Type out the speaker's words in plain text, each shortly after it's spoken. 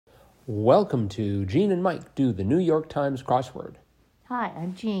Welcome to Gene and Mike do the New York Times crossword. Hi,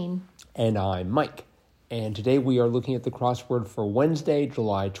 I'm Jean. And I'm Mike. And today we are looking at the crossword for Wednesday,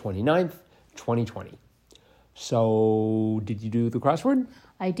 July 29th, 2020. So, did you do the crossword?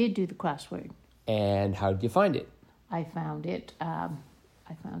 I did do the crossword. And how did you find it? I found it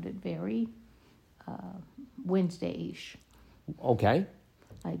very Wednesday-ish. Okay.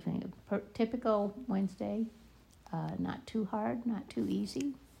 I think typical Wednesday, not too hard, not too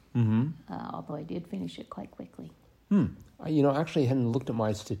easy. Although I did finish it quite quickly. Actually I hadn't looked at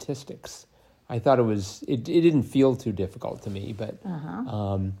my statistics. I thought it didn't feel too difficult to me, but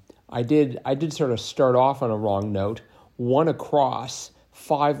I did sort of start off on a wrong note. One across,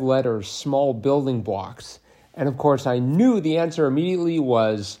 5 letters, small building blocks. And of course I knew the answer immediately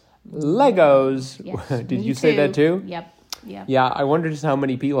was Legos. Yes, Did you say that too? Yep. Yeah, I wonder just how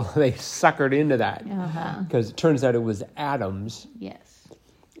many people they suckered into that. Because it turns out it was atoms. Yes.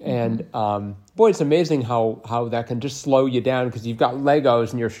 And boy, it's amazing how that can just slow you down because you've got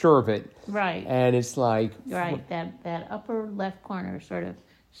Legos and you're sure of it. Right. And it's like... Right, that upper left corner sort of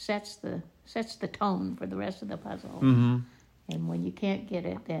sets the tone for the rest of the puzzle. And when you can't get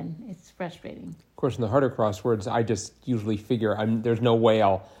it, then it's frustrating. Of course, in the harder crosswords, I just usually figure there's no way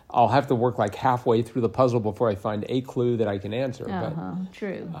I'll have to work like halfway through the puzzle before I find a clue that I can answer.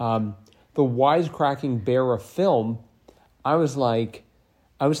 True. The wisecracking bear of film, I was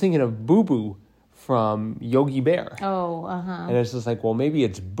thinking of Boo Boo from Yogi Bear. And it's just like, well, maybe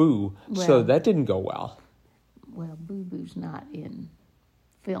it's Boo. So that didn't go well. Well, Boo Boo's not in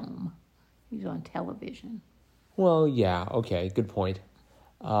film. He's on television. Well, yeah, okay, good point.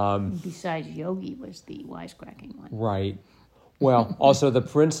 Besides, Yogi was the wisecracking one. Right. Well, also the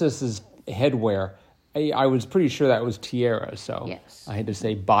princess's headwear, I was pretty sure that was tiara, so yes. I had to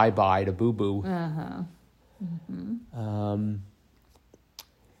say bye-bye to Boo Boo.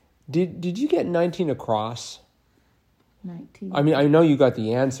 Did you get 19 across? 19. I mean, I know you got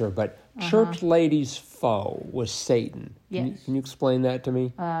the answer, but church lady's foe was Satan. Yes. Can you explain that to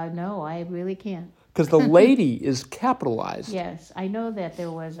me? No, I really can't. Because the lady is capitalized. Yes, I know that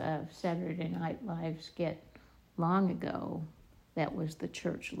there was a Saturday Night Live skit long ago that was the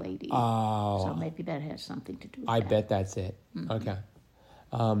church lady. Oh. So maybe that has something to do with I that. bet that's it. Okay.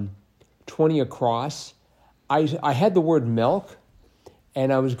 20 across. I had the word milk,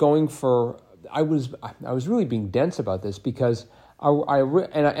 and I was going for... I was really being dense about this because I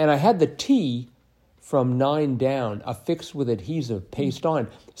had the T from 9 down affixed with adhesive paste on.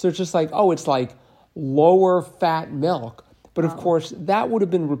 So it's just like, it's like lower fat milk. But of course, that would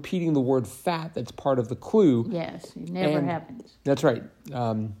have been repeating the word fat that's part of the clue. Yes, it never happens. That's right.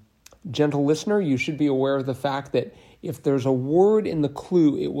 Gentle listener, you should be aware of the fact that if there's a word in the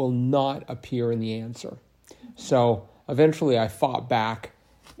clue, it will not appear in the answer. So eventually I fought back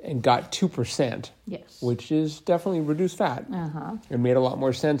and got 2%, yes, which is definitely reduced fat. It made a lot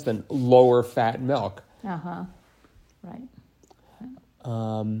more sense than lower fat milk. Right.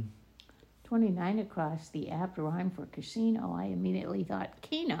 29 across, the apt rhyme for casino. I immediately thought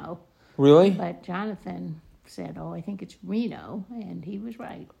Keno. Really? But Jonathan said, I think it's Reno, and he was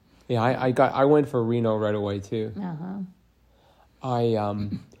right. Yeah, I went for Reno right away too.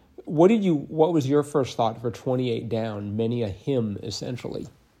 What was your first thought for 28 down? Many a hymn, essentially.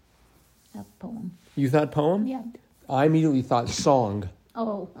 A poem. You thought poem? Yeah. I immediately thought song.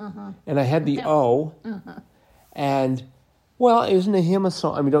 And I had the O. And, well, isn't a hymn a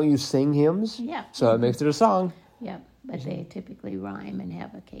song? I mean, don't you sing hymns? Yeah. So that makes it a song. Yeah, but they typically rhyme and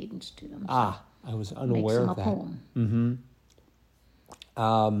have a cadence to them. I was unaware of that. Makes them a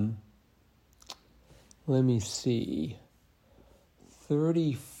poem. Let me see.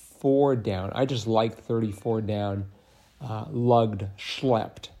 34 down. I just like 34 down. Lugged,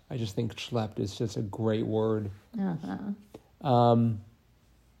 schlepped. I just think schlepped is just a great word. Yeah,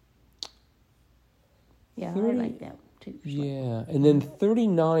 30, I like that too. Yeah, and then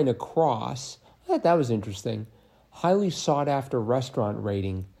 39 across. I thought that was interesting. Highly sought after restaurant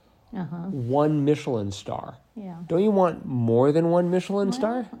rating. 1 Michelin star. Yeah. Don't you want more than 1 Michelin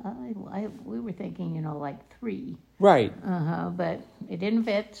star? We were thinking, like 3. Right. But it didn't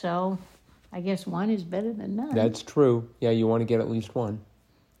fit, so I guess 1 is better than none. That's true. Yeah, you want to get at least 1.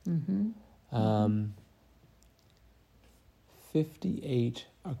 58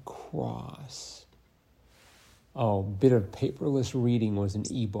 across. Oh, bit of paperless reading was an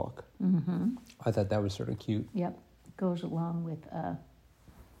ebook. I thought that was sort of cute. Yep. Goes along with,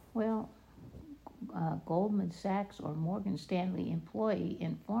 Goldman Sachs or Morgan Stanley employee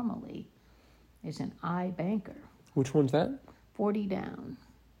informally is an iBanker. Which one's that? 40 down.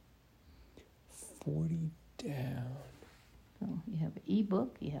 40 down. So you have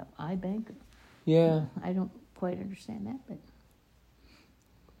e-book, you have iBank. Yeah. I don't quite understand that, but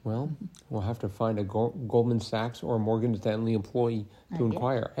Well, we'll have to find a Goldman Sachs or Morgan Stanley employee to Yes.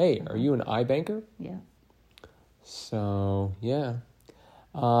 inquire. Hey, are you an iBanker? yeah. So, yeah.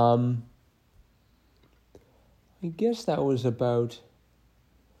 I guess that was about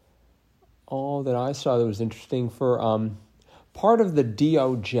all that I saw that was interesting. For part of the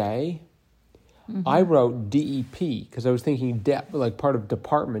DOJ, I wrote DEP because I was thinking like part of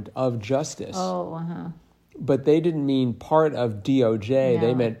Department of Justice. Oh, uh-huh. But they didn't mean part of DOJ.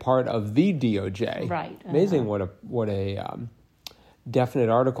 They No. meant part of the DOJ. Right. Amazing what a definite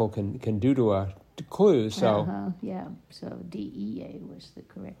article can do to a clue. So Yeah. So DEA was the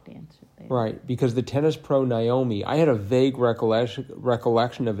correct answer there. right, because the tennis pro Naomi, I had a vague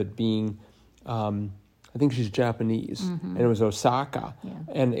recollection of it being, I think she's Japanese, and it was Osaka, Yeah.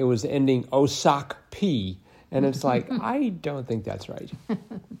 and it was ending Osaka P, and it's like I don't think that's right.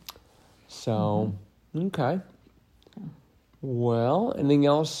 So okay. Well, anything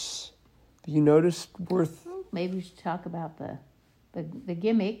else that you noticed worth? Maybe we should talk about the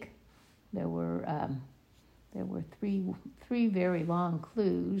gimmick. There were three very long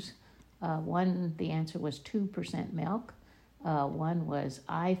clues. One, the answer was 2% milk. One was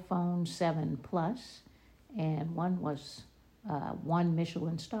iPhone 7 Plus, and one was 1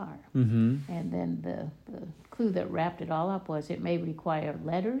 Michelin star. Mm-hmm. And then the clue that wrapped it all up was it may require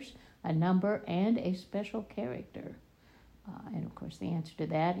letters, a number, and a special character. And of course, the answer to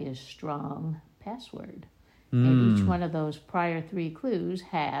that is strong password. And each one of those prior 3 clues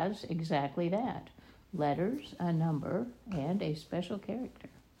has exactly that: letters, a number, and a special character.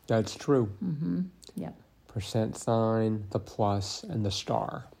 That's true. Mm-hmm. Yep. % sign, the plus, and the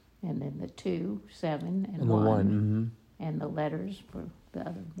star. And then the 2, 7, and And the 1, 1. Mm-hmm. and the letters for the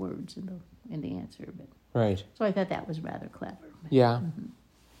other words in the answer. But Right. so I thought that was rather clever. Yeah.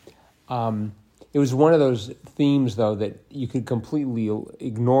 It was one of those themes, though, that you could completely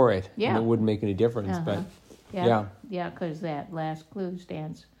ignore it, Yeah. and it wouldn't make any difference. Uh-huh. But Yeah, yeah, because that last clue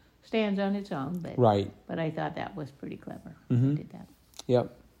stands on its own. But right. But I thought that was pretty clever. Mhm. I did that.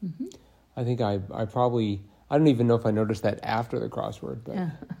 Yep. I think I probably, I don't even know if I noticed that after the crossword.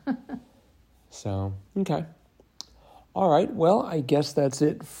 But so, okay. All right. Well, I guess that's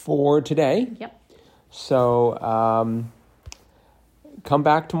it for today. Yep. So, come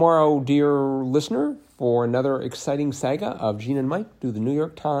back tomorrow, dear listener, for another exciting saga of Gene and Mike do the New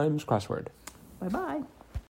York Times crossword. Bye-bye.